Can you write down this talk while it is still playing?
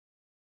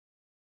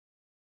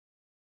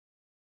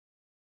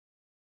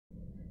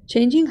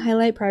Changing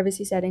highlight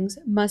privacy settings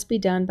must be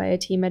done by a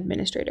team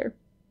administrator.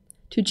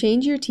 To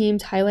change your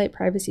team's highlight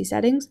privacy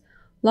settings,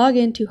 log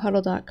in to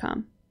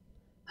Hudl.com.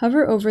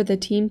 Hover over the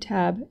Team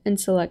tab and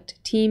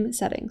select Team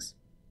Settings.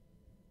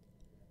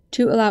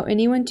 To allow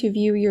anyone to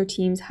view your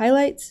team's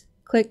highlights,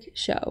 click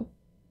Show.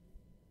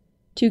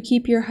 To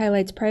keep your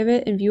highlights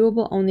private and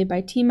viewable only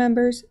by team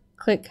members,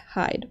 click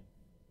Hide.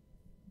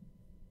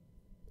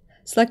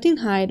 Selecting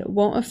Hide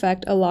won't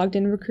affect a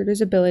logged-in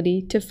recruiter's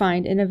ability to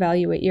find and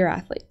evaluate your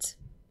athletes.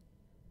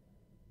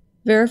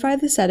 Verify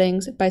the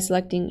settings by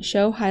selecting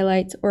Show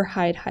Highlights or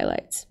Hide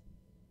Highlights.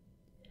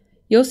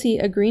 You'll see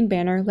a green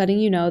banner letting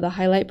you know the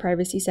highlight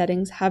privacy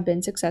settings have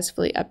been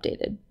successfully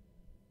updated.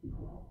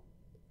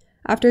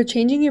 After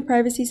changing your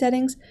privacy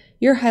settings,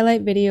 your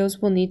highlight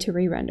videos will need to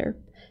re-render.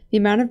 The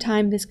amount of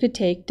time this could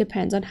take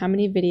depends on how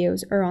many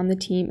videos are on the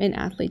team and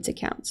athletes'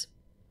 accounts.